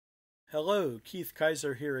Hello, Keith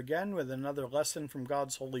Kaiser here again with another lesson from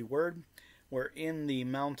God's Holy Word. We're in the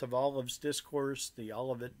Mount of Olives Discourse, the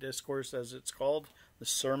Olivet Discourse as it's called, the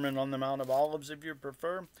Sermon on the Mount of Olives if you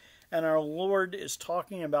prefer. And our Lord is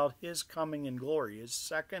talking about His coming in glory, His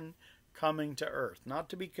second coming to earth. Not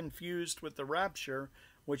to be confused with the rapture,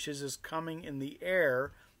 which is His coming in the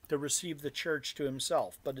air to receive the church to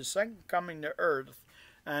Himself. But His second coming to earth,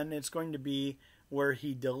 and it's going to be where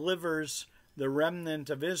He delivers the remnant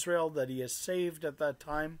of Israel that He has saved at that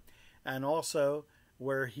time, and also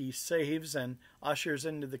where He saves and ushers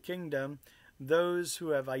into the kingdom those who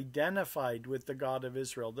have identified with the God of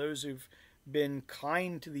Israel, those who've been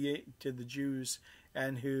kind to the Jews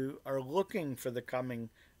and who are looking for the coming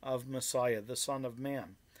of Messiah, the Son of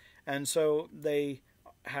Man. And so they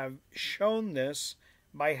have shown this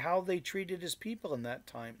by how they treated His people in that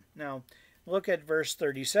time. Now, look at verse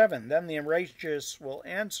 37. Then the righteous will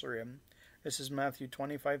answer Him. This is Matthew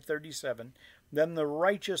 25:37. Then the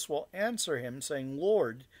righteous will answer Him, saying,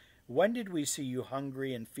 Lord, when did we see you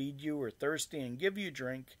hungry and feed you, or thirsty and give you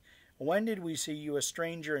drink? When did we see you a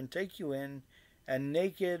stranger and take you in, and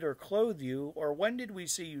naked or clothe you? Or when did we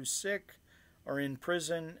see you sick or in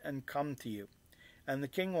prison and come to you? And the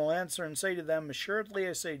king will answer and say to them, Assuredly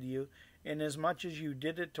I say to you, inasmuch as you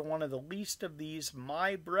did it to one of the least of these,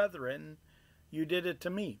 my brethren, you did it to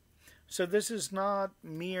me. So this is not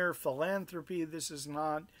mere philanthropy. This is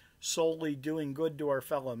not solely doing good to our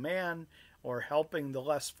fellow man or helping the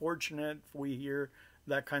less fortunate. We hear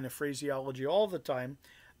that kind of phraseology all the time.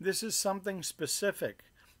 This is something specific.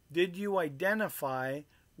 Did you identify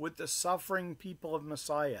with the suffering people of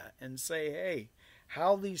Messiah and say, hey,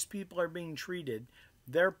 how these people are being treated,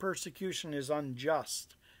 their persecution is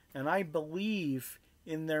unjust. And I believe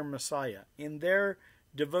in their Messiah, in their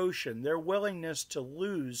devotion, their willingness to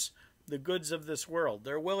lose the goods of this world,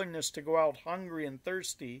 their willingness to go out hungry and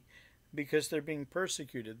thirsty because they're being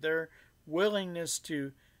persecuted, their willingness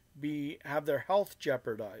to have their health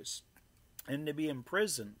jeopardized and to be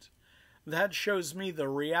imprisoned. That shows me the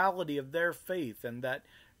reality of their faith and that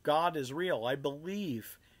God is real. I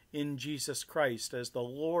believe in Jesus Christ as the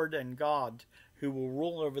Lord and God who will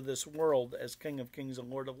rule over this world as King of Kings and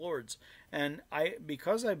Lord of Lords. And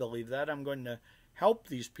because I believe that, I'm going to help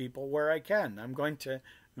these people where I can. I'm going to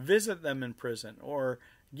visit them in prison, or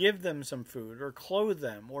give them some food, or clothe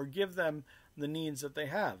them, or give them the needs that they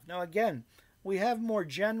have. Now again, we have more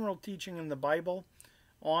general teaching in the Bible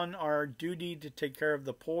on our duty to take care of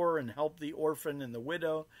the poor and help the orphan and the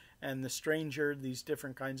widow and the stranger, these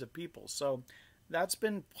different kinds of people. So that's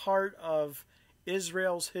been part of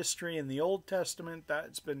Israel's history in the Old Testament.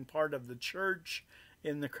 That's been part of the church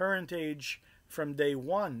in the current age from day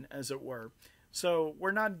one, as it were. So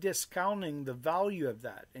we're not discounting the value of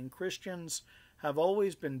that. And Christians have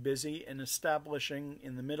always been busy in establishing,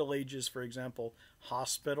 in the Middle Ages, for example,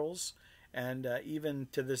 hospitals, and even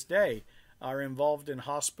to this day are involved in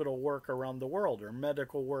hospital work around the world or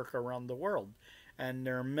medical work around the world. And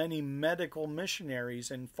there are many medical missionaries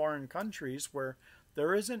in foreign countries where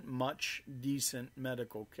there isn't much decent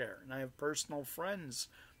medical care. And I have personal friends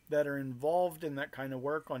that are involved in that kind of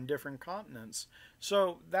work on different continents.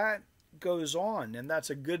 So that goes on, and that's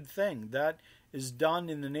a good thing. That is done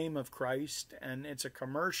in the name of Christ, and it's a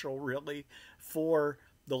commercial really for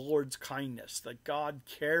the Lord's kindness, that God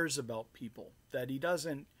cares about people, that He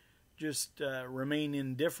doesn't just remain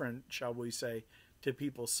indifferent, shall we say, to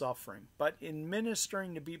people's suffering. But in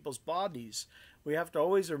ministering to people's bodies, we have to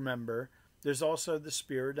always remember there's also the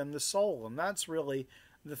spirit and the soul, and that's really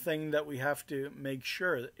the thing that we have to make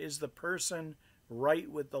sure. Is the person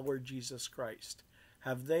right with the Lord Jesus Christ?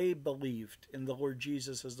 Have they believed in the Lord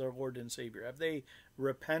Jesus as their Lord and Savior? Have they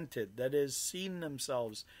repented, that is, seen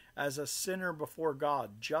themselves as a sinner before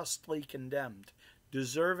God, justly condemned,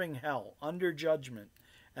 deserving hell, under judgment,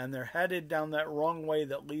 and they're headed down that wrong way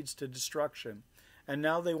that leads to destruction? And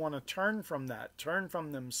now they want to turn from that, turn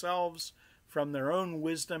from themselves, from their own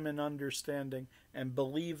wisdom and understanding, and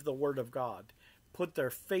believe the Word of God. Put their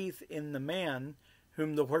faith in the man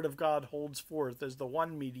whom the Word of God holds forth as the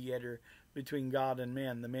one mediator between God and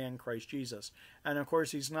man, the man Christ Jesus. And of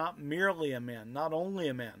course, He's not merely a man, not only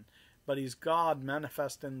a man, but He's God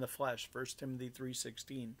manifest in the flesh, 1 Timothy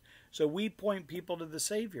 3:16. So we point people to the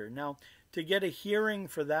Savior. Now, to get a hearing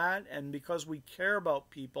for that, and because we care about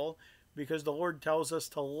people, because the Lord tells us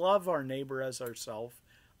to love our neighbor as ourselves,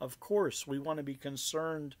 of course, we want to be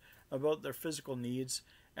concerned about their physical needs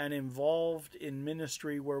and involved in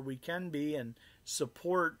ministry where we can be, and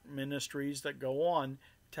support ministries that go on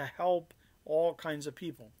to help all kinds of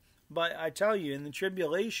people. But I tell you, in the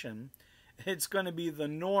tribulation, it's going to be the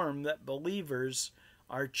norm that believers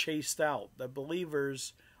are chased out, that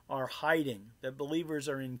believers are hiding, that believers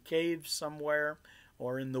are in caves somewhere,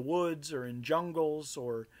 or in the woods, or in jungles,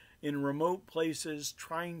 or in remote places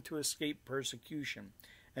trying to escape persecution.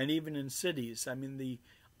 And even in cities. I mean, the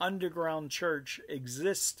underground church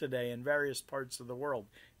exists today in various parts of the world,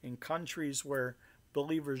 in countries where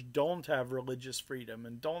believers don't have religious freedom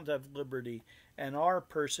and don't have liberty and are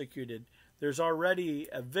persecuted. There's already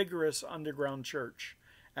a vigorous underground church,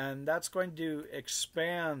 and that's going to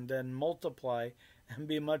expand and multiply and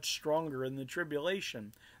be much stronger in the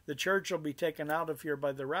tribulation. The church will be taken out of here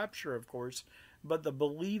by the rapture, of course, but the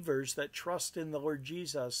believers that trust in the Lord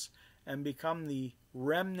Jesus and become the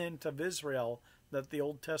remnant of Israel that the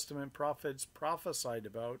Old Testament prophets prophesied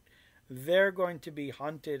about, they're going to be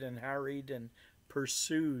hunted and harried and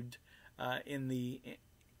pursued in the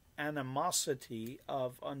animosity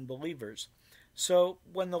of unbelievers. So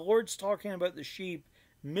when the Lord's talking about the sheep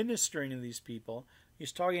ministering to these people,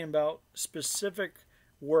 he's talking about specific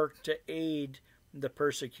work to aid the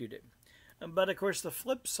persecuted. But of course the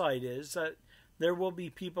flip side is that there will be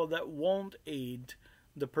people that won't aid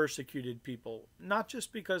the persecuted people, not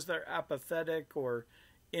just because they're apathetic or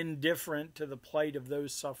indifferent to the plight of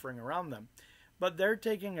those suffering around them, but they're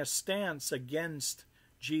taking a stance against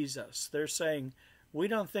Jesus. They're saying, we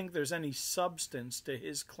don't think there's any substance to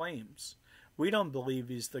his claims. We don't believe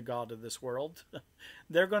he's the God of this world.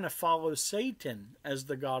 They're going to follow Satan as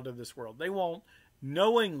the God of this world. They won't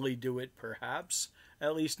knowingly do it, perhaps,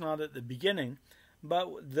 at least not at the beginning. But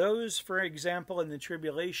those, for example, in the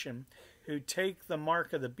tribulation, who take the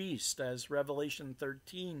mark of the beast, as Revelation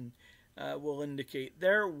 13 will indicate,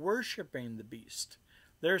 they're worshiping the beast.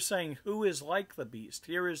 They're saying, who is like the beast?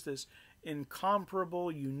 Here is this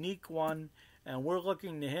incomparable, unique one, and we're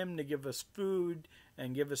looking to him to give us food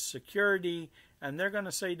and give us security. And they're going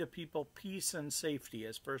to say to people, peace and safety,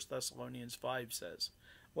 as 1 Thessalonians 5 says.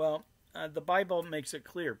 Well, the Bible makes it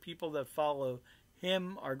clear. People that follow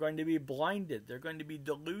him are going to be blinded. They're going to be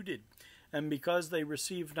deluded. And because they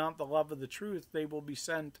receive not the love of the truth, they will be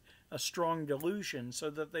sent a strong delusion so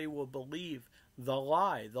that they will believe the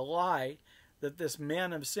lie that this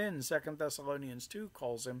man of sin, 2 Thessalonians 2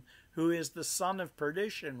 calls him, who is the son of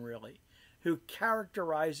perdition, really, who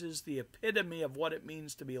characterizes the epitome of what it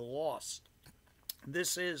means to be lost.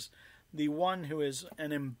 This is the one who is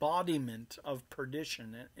an embodiment of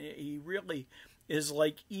perdition. He really is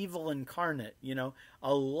like evil incarnate,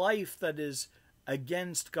 a life that is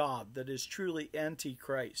against God, that is truly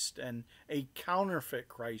antichrist and a counterfeit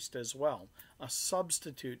Christ as well, a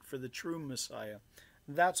substitute for the true Messiah.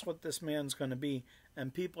 That's what this man's going to be,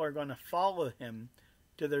 and people are going to follow him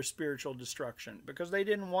to their spiritual destruction because they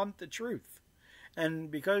didn't want the truth. And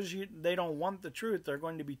because they don't want the truth, they're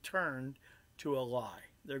going to be turned to a lie.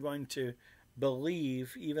 They're going to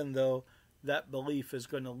believe, even though that belief is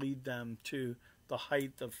going to lead them to the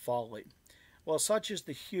height of folly. Well, such is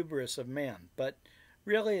the hubris of man, but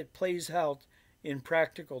really it plays out in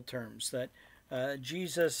practical terms that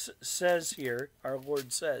Jesus says here, our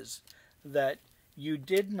Lord says, that you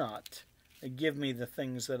did not give me the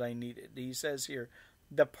things that I needed. He says here,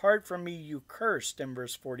 depart from me, you cursed, in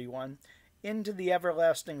verse 41, into the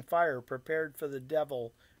everlasting fire prepared for the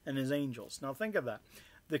devil and his angels. Now think of that.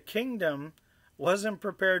 The kingdom wasn't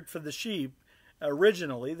prepared for the sheep.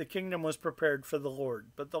 Originally, the kingdom was prepared for the Lord.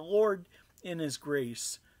 But the Lord, in his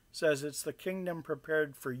grace, says it's the kingdom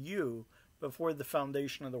prepared for you before the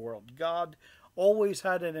foundation of the world. God always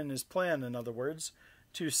had it in his plan, in other words,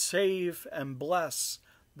 to save and bless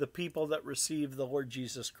the people that receive the Lord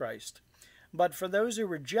Jesus Christ. But for those who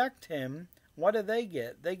reject him, what do they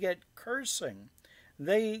get? They get cursing.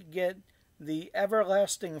 They get the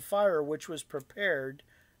everlasting fire which was prepared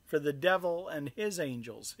for the devil and his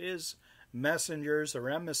angels, his messengers or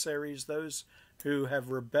emissaries, those who have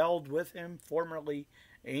rebelled with him, formerly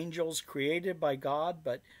angels created by God,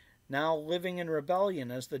 but now living in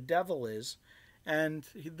rebellion as the devil is. And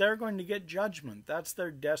they're going to get judgment. That's their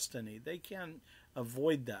destiny. They can't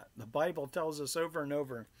avoid that. The Bible tells us over and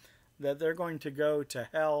over that they're going to go to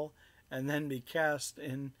hell and then be cast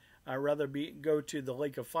in, go to the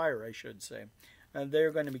lake of fire, I should say. And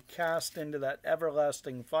they're going to be cast into that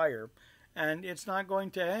everlasting fire. And it's not going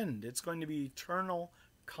to end. It's going to be eternal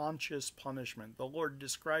conscious punishment. The Lord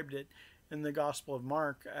described it in the Gospel of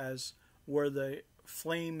Mark as where the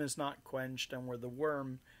flame is not quenched and where the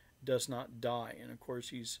worm does not die. And of course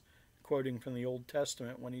he's quoting from the Old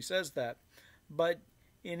Testament when he says that. But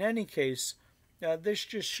in any case, this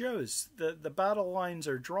just shows the battle lines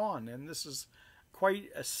are drawn, and this is quite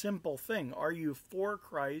a simple thing. Are you for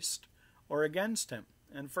Christ or against him?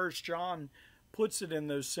 And 1 John puts it in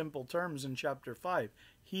those simple terms in chapter 5.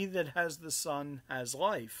 He that has the Son has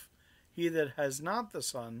life. He that has not the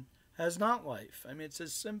Son has not life. I mean, it's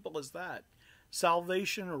as simple as that.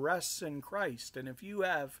 Salvation rests in Christ, and if you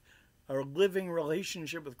have a living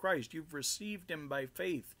relationship with Christ, you've received him by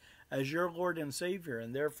faith as your Lord and Savior,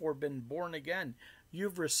 and therefore been born again,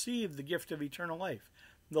 you've received the gift of eternal life.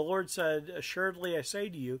 The Lord said, "Assuredly I say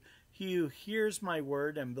to you, he who hears my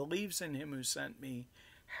word and believes in him who sent me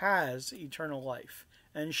has eternal life,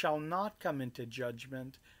 and shall not come into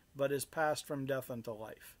judgment, but is passed from death unto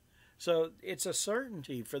life." So it's a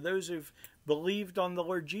certainty for those who've believed on the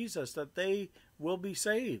Lord Jesus that they will be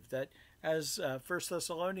saved. That, as 1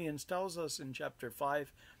 Thessalonians tells us in chapter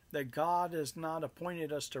 5, that God has not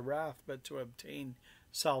appointed us to wrath, but to obtain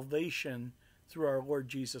salvation through our Lord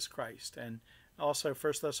Jesus Christ. And also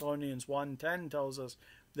 1 Thessalonians 1:10 tells us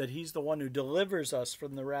that he's the one who delivers us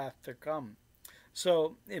from the wrath to come.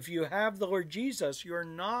 So if you have the Lord Jesus, you're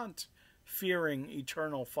not fearing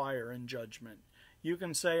eternal fire and judgment. You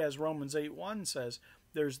can say, as Romans 8:1 says,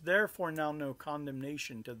 "There's therefore now no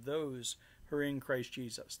condemnation to those who are in Christ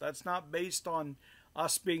Jesus." That's not based on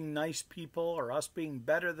us being nice people or us being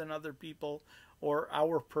better than other people or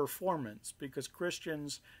our performance, because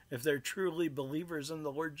Christians, if they're truly believers in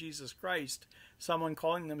the Lord Jesus Christ, someone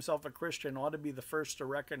calling themselves a Christian ought to be the first to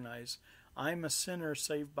recognize, I'm a sinner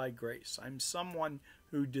saved by grace. I'm someone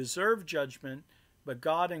who deserved judgment, but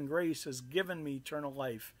God in grace has given me eternal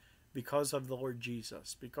life because of the Lord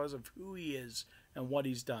Jesus, because of who he is and what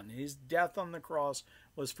he's done. His death on the cross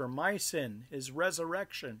was for my sin. His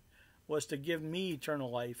resurrection was to give me eternal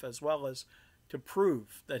life, as well as to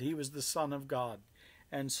prove that he was the Son of God.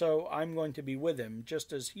 And so I'm going to be with him.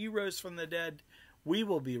 Just as he rose from the dead, we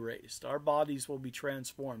will be raised. Our bodies will be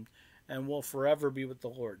transformed, and will forever be with the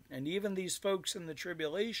Lord. And even these folks in the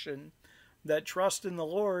tribulation that trust in the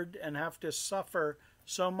Lord and have to suffer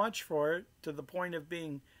so much for it, to the point of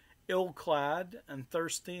being ill-clad and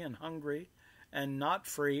thirsty and hungry and not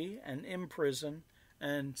free and in prison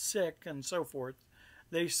and sick and so forth,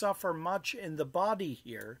 they suffer much in the body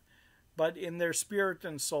here, but in their spirit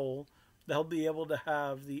and soul, they'll be able to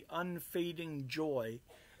have the unfading joy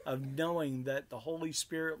of knowing that the Holy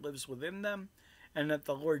Spirit lives within them, and that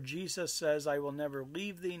the Lord Jesus says, "I will never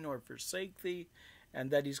leave thee nor forsake thee,"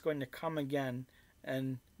 and that he's going to come again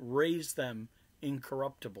and raise them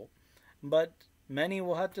incorruptible. But many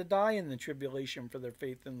will have to die in the tribulation for their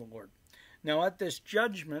faith in the Lord. Now at this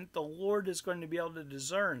judgment, the Lord is going to be able to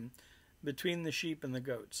discern between the sheep and the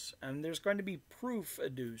goats, and there's going to be proof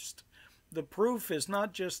adduced. The proof is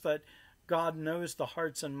not just that God knows the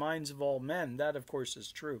hearts and minds of all men. That, of course,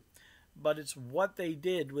 is true. But it's what they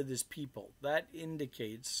did with his people. That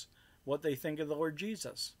indicates what they think of the Lord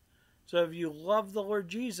Jesus. So if you love the Lord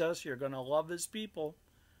Jesus, you're going to love his people.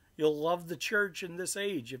 You'll love the church in this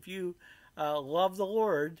age. If you love the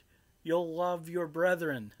Lord, you'll love your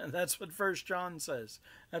brethren. And that's what 1 John says.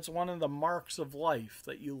 That's one of the marks of life,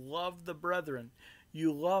 that you love the brethren.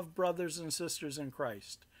 You love brothers and sisters in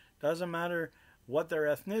Christ. Doesn't matter what their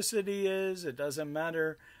ethnicity is. It doesn't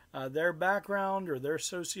matter their background or their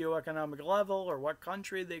socioeconomic level or what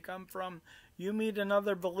country they come from. You meet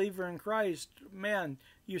another believer in Christ, man,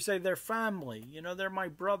 you say they're family. You know, they're my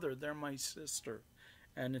brother, they're my sister.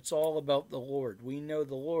 And it's all about the Lord. We know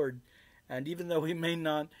the Lord, and even though we may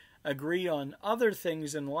not agree on other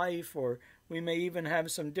things in life, or we may even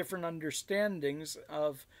have some different understandings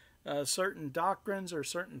of certain doctrines or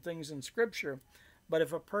certain things in Scripture, but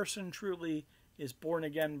if a person truly is born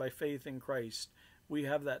again by faith in Christ, we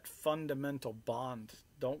have that fundamental bond,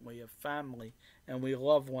 don't we, of family, and we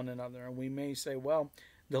love one another. And we may say, well,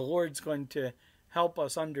 the Lord's going to help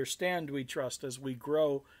us understand, we trust, as we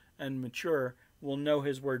grow and mature, we'll know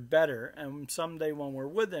his word better, and someday when we're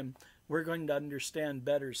with him, we're going to understand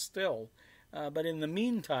better still. But in the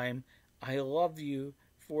meantime, I love you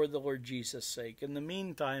for the Lord Jesus' sake. In the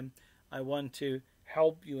meantime, I want to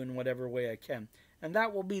help you in whatever way I can. And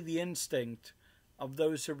that will be the instinct of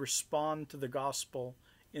those who respond to the gospel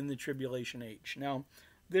in the tribulation age. Now,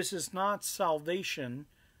 this is not salvation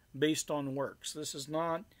based on works. This is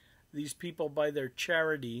not these people by their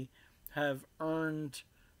charity have earned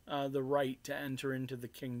the right to enter into the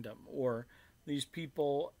kingdom, or these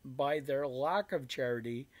people by their lack of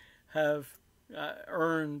charity have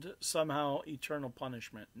earned somehow eternal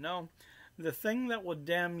punishment. No, the thing that will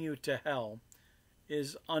damn you to hell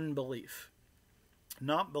is unbelief.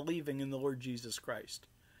 Not believing in the Lord Jesus Christ.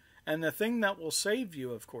 And the thing that will save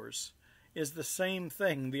you, of course, is the same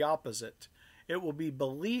thing, the opposite. It will be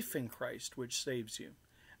belief in Christ which saves you.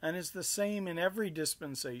 And it's the same in every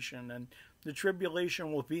dispensation, and the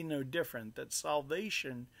tribulation will be no different, that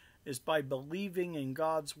salvation is by believing in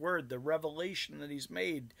God's word, the revelation that he's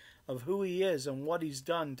made of who he is and what he's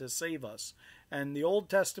done to save us. And the Old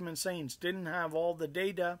Testament saints didn't have all the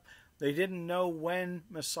data. They didn't know when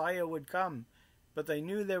Messiah would come, but they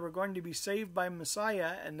knew they were going to be saved by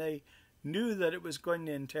Messiah, and they knew that it was going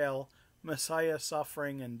to entail Messiah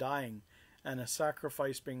suffering and dying and a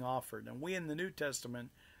sacrifice being offered. And we in the New Testament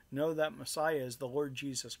know that Messiah is the Lord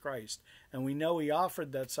Jesus Christ, and we know he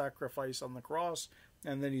offered that sacrifice on the cross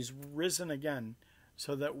and that he's risen again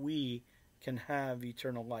so that we can have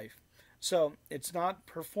eternal life. So it's not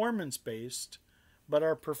performance based, but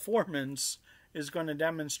our performance is going to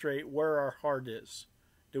demonstrate where our heart is.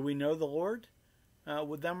 Do we know the Lord?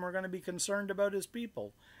 Then we're going to be concerned about his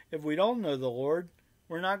people. If we don't know the Lord,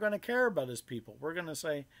 we're not going to care about his people. We're going to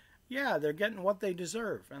say, yeah, they're getting what they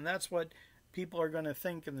deserve. And that's what people are going to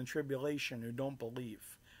think in the tribulation who don't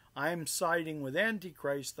believe. I'm siding with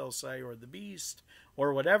Antichrist, they'll say, or the beast,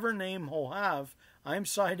 or whatever name he'll have. I'm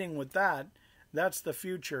siding with that. That's the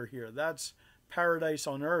future here. That's paradise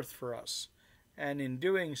on earth for us. And in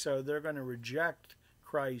doing so, they're going to reject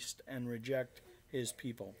Christ and reject his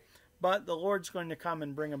people. But the Lord's going to come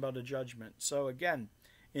and bring about a judgment. So again,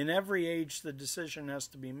 in every age, the decision has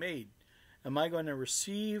to be made. Am I going to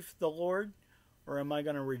receive the Lord, or am I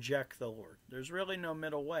going to reject the Lord? There's really no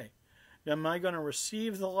middle way. Am I going to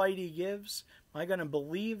receive the light he gives? Am I going to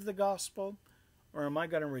believe the gospel, or am I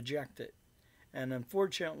going to reject it? And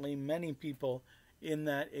unfortunately, many people in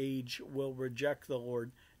that age will reject the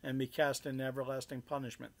Lord and be cast into everlasting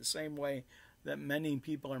punishment, the same way that many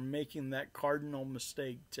people are making that cardinal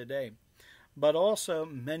mistake today. But also,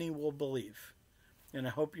 many will believe. And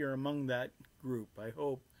I hope you're among that group. I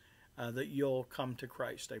hope that you'll come to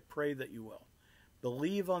Christ. I pray that you will.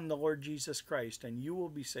 Believe on the Lord Jesus Christ, and you will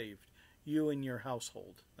be saved, you and your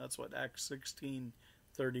household. That's what Acts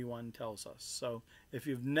 16:31 tells us. So if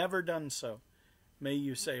you've never done so, may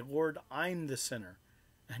you say, Lord, I'm the sinner,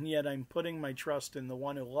 and yet I'm putting my trust in the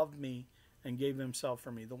one who loved me and gave himself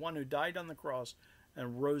for me, the one who died on the cross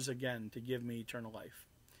and rose again to give me eternal life.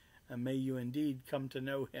 And may you indeed come to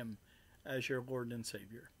know him as your Lord and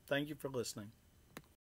Savior. Thank you for listening.